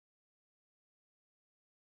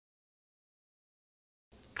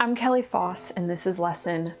I'm Kelly Foss, and this is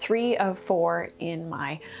lesson 3 of 4 in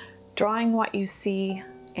my Drawing What You See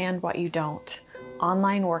and What You Don't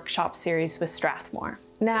online workshop series with Strathmore.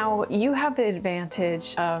 Now, you have the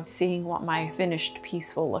advantage of seeing what my finished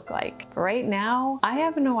piece will look like. But right now, I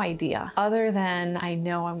have no idea, other than I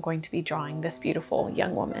know I'm going to be drawing this beautiful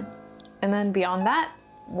young woman. And then beyond that,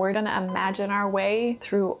 we're gonna imagine our way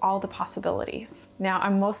through all the possibilities. Now,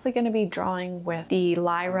 I'm mostly gonna be drawing with the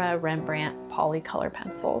Lyra Rembrandt Polycolor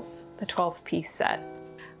pencils, the 12-piece set.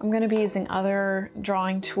 I'm gonna be using other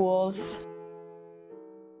drawing tools,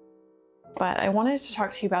 but I wanted to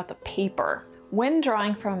talk to you about the paper. When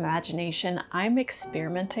drawing from imagination, I'm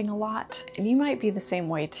experimenting a lot, and you might be the same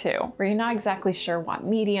way too, where you're not exactly sure what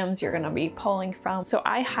mediums you're gonna be pulling from. So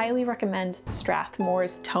I highly recommend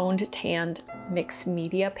Strathmore's toned tanned mixed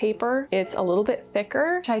media paper. It's a little bit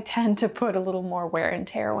thicker, which I tend to put a little more wear and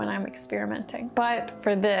tear when I'm experimenting. But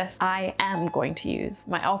for this, I am going to use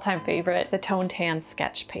my all-time favorite, the toned tan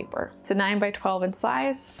sketch paper. It's a 9 by 12 in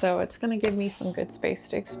size, so it's gonna give me some good space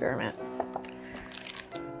to experiment.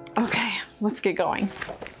 Okay, let's get going.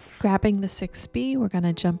 Grabbing the 6B, we're going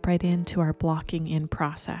to jump right into our blocking in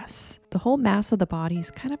process. The whole mass of the body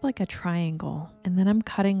is kind of like a triangle, and then I'm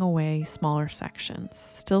cutting away smaller sections,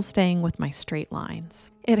 still staying with my straight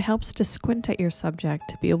lines. It helps to squint at your subject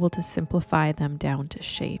to be able to simplify them down to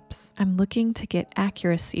shapes. I'm looking to get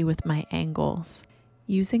accuracy with my angles.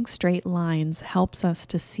 Using straight lines helps us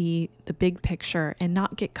to see the big picture and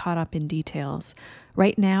not get caught up in details.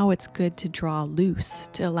 Right now, it's good to draw loose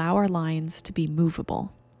to allow our lines to be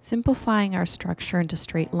movable. Simplifying our structure into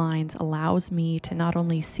straight lines allows me to not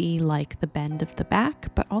only see like the bend of the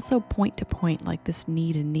back, but also point to point like this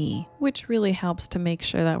knee to knee, which really helps to make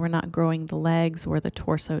sure that we're not growing the legs or the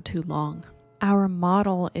torso too long. Our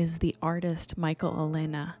model is the artist Michael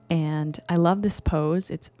Elena, and I love this pose.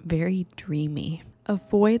 It's very dreamy.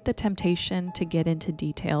 Avoid the temptation to get into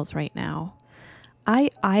details right now.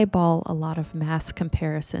 I eyeball a lot of mass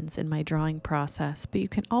comparisons in my drawing process, but you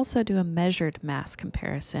can also do a measured mass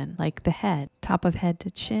comparison, like the head. Top of head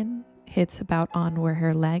to chin hits about on where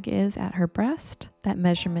her leg is at her breast. That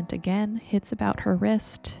measurement again hits about her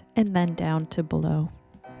wrist, and then down to below.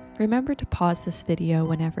 Remember to pause this video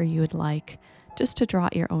whenever you would like, just to draw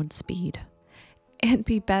at your own speed. And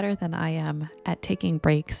be better than I am at taking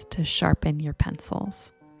breaks to sharpen your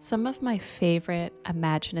pencils. Some of my favorite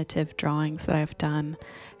imaginative drawings that I've done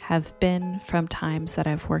have been from times that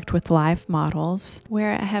I've worked with live models,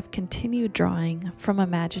 where I have continued drawing from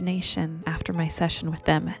imagination after my session with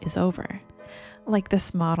them is over. Like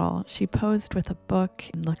this model, she posed with a book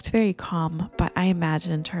and looked very calm, but I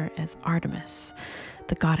imagined her as Artemis,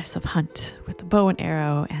 the goddess of hunt, with a bow and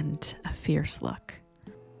arrow and a fierce look.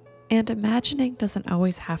 And imagining doesn't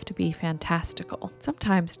always have to be fantastical,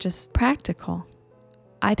 sometimes just practical.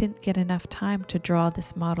 I didn't get enough time to draw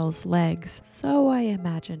this model's legs, so I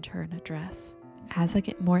imagined her in a dress. As I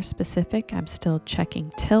get more specific, I'm still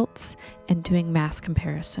checking tilts and doing mass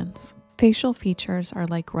comparisons. Facial features are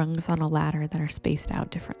like rungs on a ladder that are spaced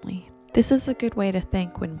out differently. This is a good way to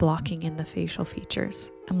think when blocking in the facial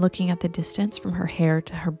features. I'm looking at the distance from her hair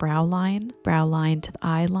to her brow line to the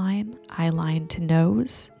eye line to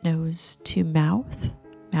nose, nose to mouth,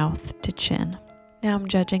 mouth to chin. Now I'm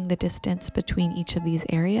judging the distance between each of these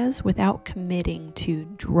areas without committing to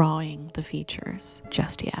drawing the features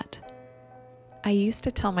just yet. I used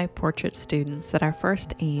to tell my portrait students that our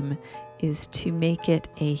first aim is to make it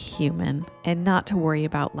a human and not to worry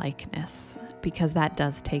about likeness, because that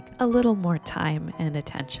does take a little more time and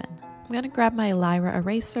attention. I'm going to grab my Lyra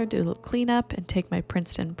eraser, do a little cleanup, and take my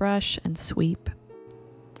Princeton brush and sweep.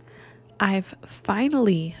 I've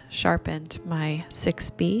finally sharpened my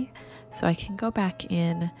 6B, so I can go back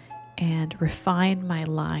in and refine my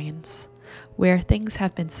lines. Where things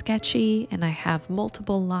have been sketchy and I have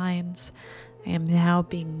multiple lines, I am now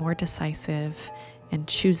being more decisive and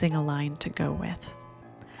choosing a line to go with.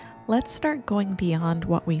 Let's start going beyond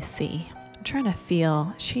what we see. I'm trying to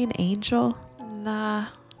feel, is she an angel? Nah,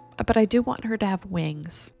 but I do want her to have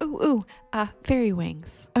wings. Fairy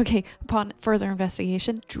wings. Okay, upon further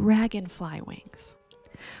investigation, dragonfly wings.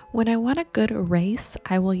 When I want a good erase,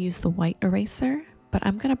 I will use the white eraser, but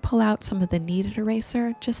I'm going to pull out some of the kneaded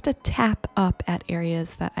eraser just to tap up at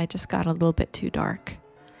areas that I just got a little bit too dark,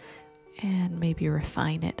 and maybe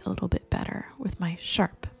refine it a little bit better with my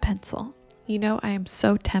sharp pencil. You know, I am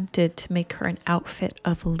so tempted to make her an outfit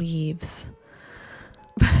of leaves,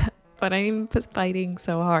 but I'm fighting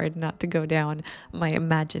so hard not to go down my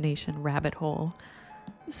imagination rabbit hole.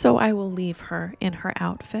 So I will leave her in her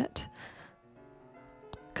outfit,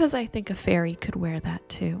 because I think a fairy could wear that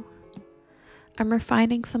too. I'm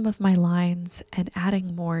refining some of my lines and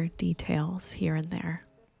adding more details here and there.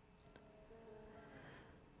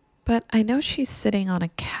 But I know she's sitting on a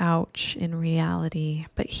couch in reality,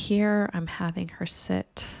 but here I'm having her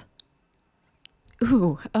sit.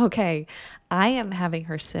 Ooh, okay. I am having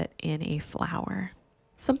her sit in a flower.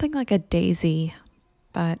 Something like a daisy,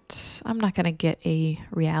 but I'm not going to get a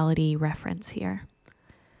reality reference here.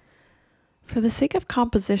 For the sake of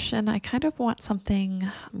composition, I kind of want something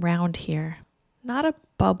round here. Not a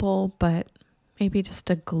bubble, but maybe just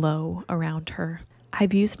a glow around her.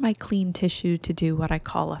 I've used my clean tissue to do what I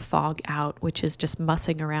call a fog out, which is just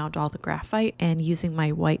mussing around all the graphite and using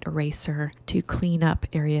my white eraser to clean up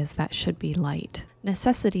areas that should be light.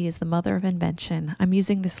 Necessity is the mother of invention. I'm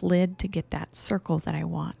using this lid to get that circle that I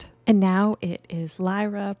want. And now it is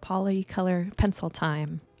Lyra Polycolor pencil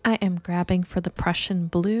time. I am grabbing for the Prussian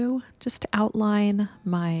blue just to outline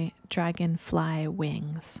my dragonfly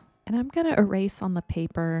wings. And I'm going to erase on the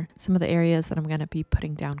paper some of the areas that I'm going to be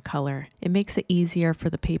putting down color. It makes it easier for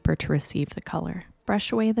the paper to receive the color.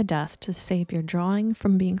 Brush away the dust to save your drawing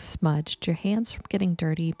from being smudged, your hands from getting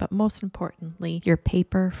dirty, but most importantly, your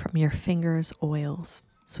paper from your fingers' oils.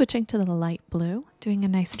 Switching to the light blue, doing a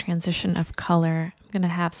nice transition of color. I'm going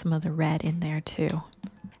to have some of the red in there too.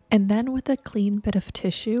 And then with a clean bit of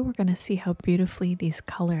tissue, we're going to see how beautifully these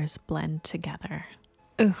colors blend together.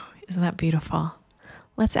 Ooh, isn't that beautiful?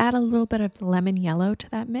 Let's add a little bit of lemon yellow to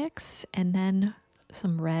that mix and then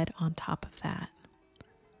some red on top of that.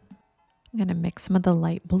 I'm going to mix some of the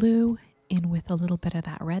light blue in with a little bit of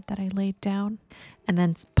that red that I laid down and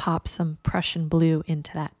then pop some Prussian blue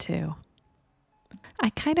into that too. I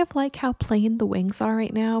kind of like how plain the wings are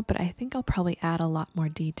right now, but I think I'll probably add a lot more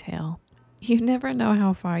detail. You never know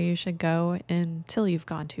how far you should go until you've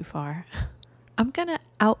gone too far. I'm going to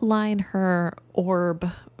outline her orb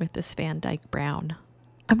with this Van Dyke brown.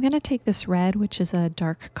 I'm going to take this red, which is a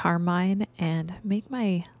dark carmine, and make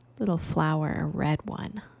my little flower a red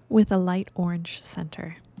one with a light orange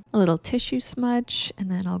center. A little tissue smudge, and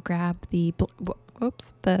then I'll grab the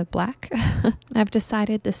black. I've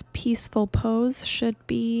decided this peaceful pose should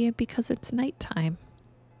be because it's nighttime.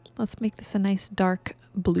 Let's make this a nice dark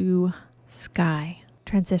blue sky,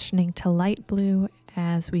 transitioning to light blue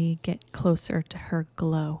as we get closer to her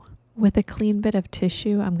glow. With a clean bit of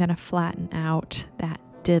tissue, I'm going to flatten out that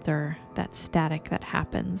dither, that static that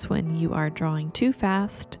happens when you are drawing too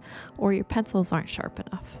fast or your pencils aren't sharp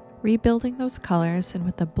enough. Rebuilding those colors, and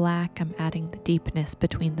with the black, I'm adding the deepness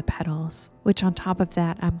between the petals, which on top of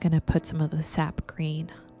that, I'm going to put some of the sap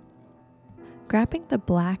green. Grabbing the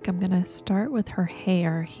black, I'm going to start with her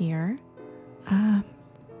hair here.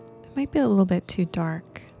 It might be a little bit too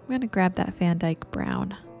dark. I'm going to grab that Van Dyke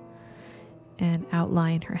brown and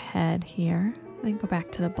outline her head here, then go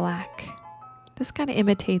back to the black. This kind of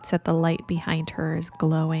imitates that the light behind her is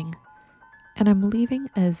glowing. And I'm leaving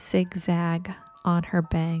a zigzag on her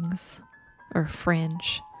bangs or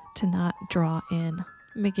fringe to not draw in,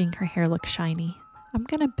 making her hair look shiny. I'm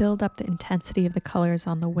going to build up the intensity of the colors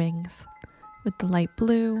on the wings with the light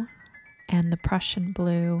blue and the Prussian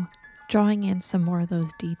blue, drawing in some more of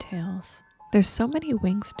those details. There's so many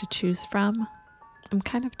wings to choose from. I'm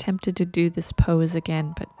kind of tempted to do this pose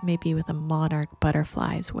again, but maybe with a monarch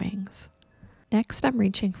butterfly's wings. Next, I'm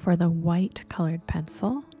reaching for the white colored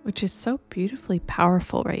pencil, which is so beautifully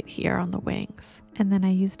powerful right here on the wings. And then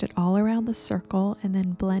I used it all around the circle and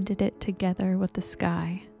then blended it together with the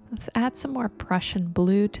sky. Let's add some more Prussian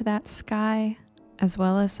blue to that sky, as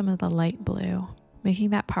well as some of the light blue,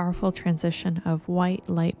 making that powerful transition of white,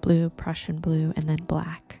 light blue, Prussian blue, and then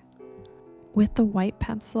black. With the white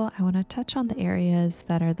pencil, I want to touch on the areas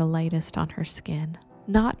that are the lightest on her skin.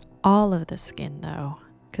 Not all of the skin though,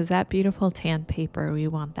 because that beautiful tan paper, we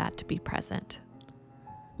want that to be present.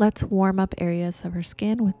 Let's warm up areas of her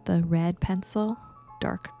skin with the red pencil,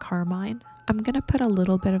 dark carmine. I'm going to put a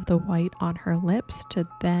little bit of the white on her lips to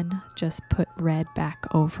then just put red back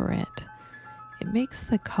over it. It makes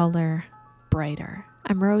the color brighter.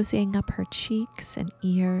 I'm rosying up her cheeks and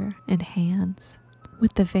ear and hands.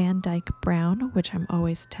 With the Van Dyke brown, which I'm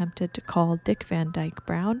always tempted to call Dick Van Dyke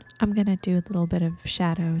brown, I'm going to do a little bit of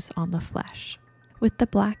shadows on the flesh. With the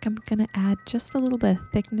black, I'm going to add just a little bit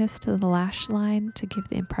of thickness to the lash line to give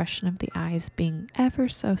the impression of the eyes being ever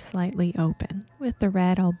so slightly open. With the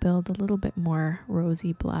red, I'll build a little bit more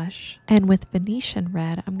rosy blush. And with Venetian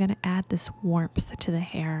red, I'm going to add this warmth to the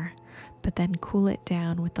hair, but then cool it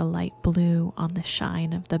down with the light blue on the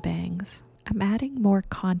shine of the bangs. I'm adding more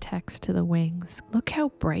context to the wings. Look how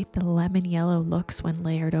bright the lemon yellow looks when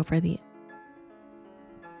layered over the.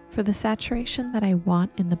 For the saturation that I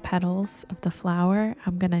want in the petals of the flower,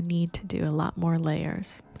 I'm going to need to do a lot more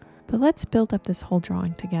layers. But let's build up this whole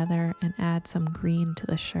drawing together and add some green to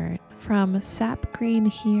the shirt. From sap green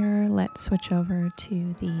here, let's switch over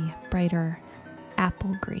to the brighter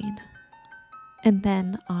apple green. And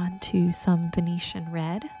then on to some Venetian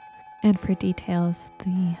red. And for details,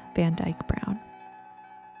 the Van Dyke brown.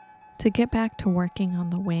 To get back to working on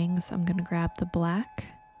the wings, I'm going to grab the black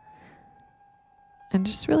and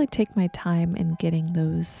just really take my time in getting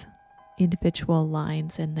those individual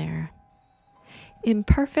lines in there.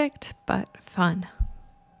 Imperfect, but fun.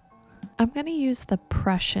 I'm going to use the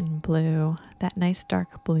Prussian blue, that nice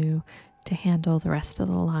dark blue, to handle the rest of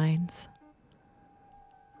the lines.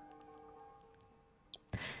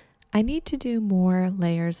 I need to do more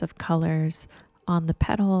layers of colors on the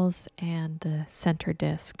petals and the center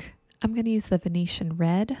disc. I'm going to use the Venetian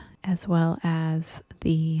red as well as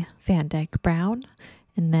the Van Dyke brown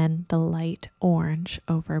and then the light orange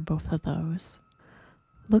over both of those.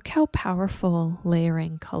 Look how powerful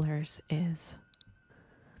layering colors is.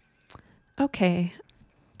 Okay,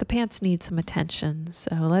 the pants need some attention,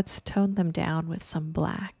 so let's tone them down with some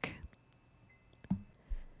black.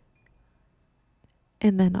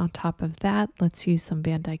 And then on top of that, let's use some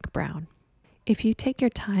Van Dyke brown. If you take your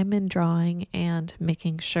time in drawing and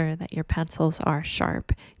making sure that your pencils are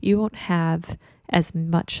sharp, you won't have as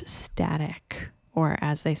much static, or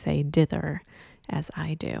as they say, dither, as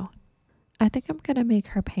I do. I think I'm going to make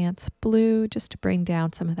her pants blue just to bring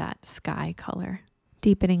down some of that sky color,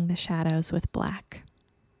 deepening the shadows with black.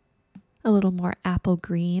 A little more apple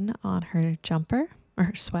green on her jumper, or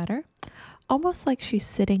her sweater, almost like she's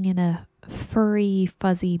sitting in a furry,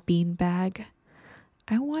 fuzzy beanbag.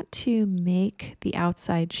 I want to make the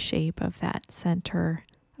outside shape of that center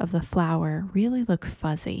of the flower really look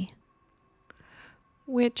fuzzy.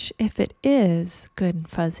 Which, if it is good and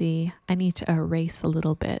fuzzy, I need to erase a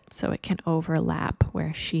little bit so it can overlap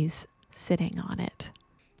where she's sitting on it.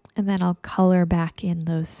 And then I'll color back in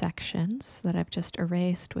those sections that I've just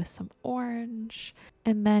erased with some orange.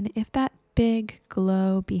 And then if that big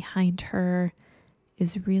glow behind her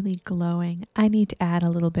is really glowing, I need to add a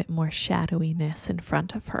little bit more shadowiness in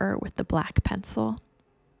front of her with the black pencil.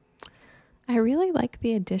 I really like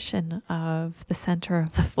the addition of the center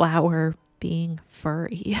of the flower being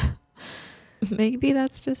furry. Maybe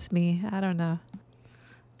that's just me, I don't know.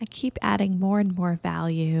 I keep adding more and more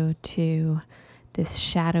value to this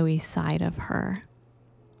shadowy side of her.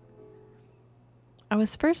 I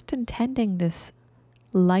was first intending this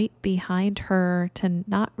light behind her to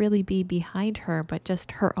not really be behind her, but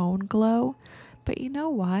just her own glow. But you know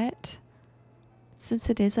what? Since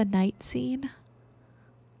it is a night scene,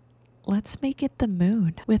 let's make it the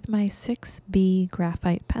moon. With my 6B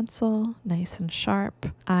graphite pencil, nice and sharp,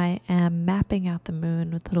 I am mapping out the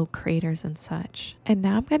moon with little craters and such. And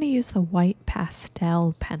now I'm going to use the white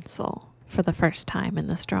pastel pencil for the first time in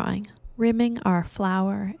this drawing, rimming our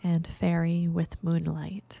flower and fairy with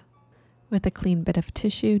moonlight. With a clean bit of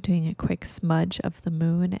tissue, doing a quick smudge of the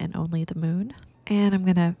moon and only the moon. And I'm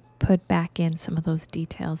going to put back in some of those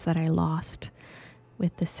details that I lost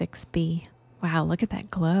with the 6B. Wow, look at that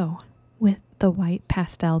glow. With the white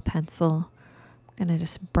pastel pencil, I'm going to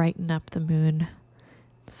just brighten up the moon,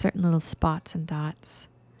 certain little spots and dots,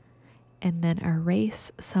 and then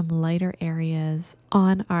erase some lighter areas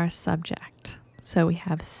on our subject, so we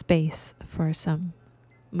have space for some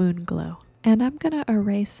moon glow. And I'm going to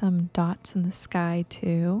erase some dots in the sky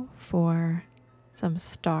too for some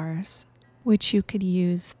stars, which you could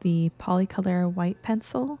use the Polycolor white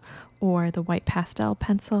pencil or the white pastel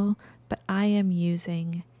pencil, but I am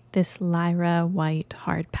using this Lyra white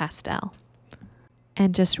hard pastel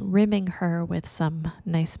and just rimming her with some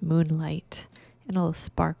nice moonlight and a little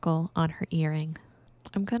sparkle on her earring.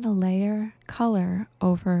 I'm going to layer color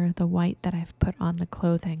over the white that I've put on the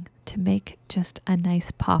clothing to make just a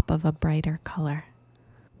nice pop of a brighter color.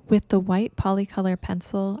 With the white Polycolor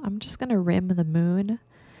pencil, I'm just going to rim the moon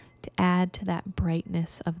to add to that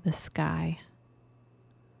brightness of the sky.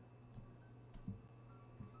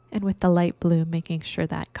 And with the light blue, making sure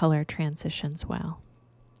that color transitions well.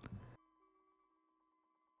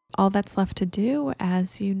 All that's left to do,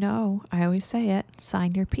 as you know, I always say it,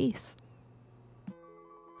 sign your piece.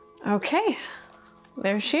 Okay,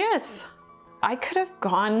 there she is. I could have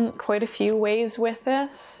gone quite a few ways with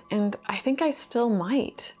this, and I think I still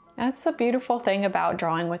might. That's the beautiful thing about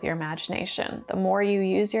drawing with your imagination. The more you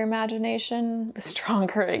use your imagination, the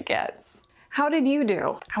stronger it gets. How did you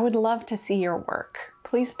do? I would love to see your work.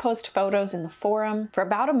 Please post photos in the forum. For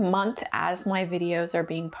about a month as my videos are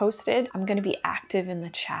being posted, I'm going to be active in the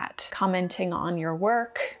chat, commenting on your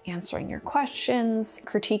work, answering your questions,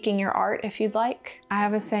 critiquing your art if you'd like. I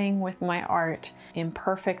have a saying with my art,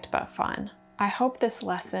 imperfect but fun. I hope this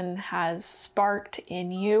lesson has sparked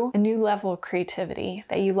in you a new level of creativity,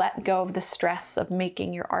 that you let go of the stress of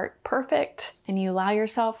making your art perfect and you allow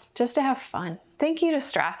yourself just to have fun. Thank you to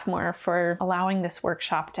Strathmore for allowing this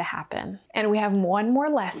workshop to happen. And we have one more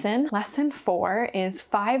lesson. Lesson 4 is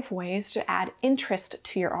 5 ways to add interest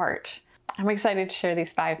to your art. I'm excited to share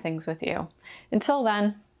these 5 things with you. Until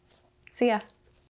then, see ya.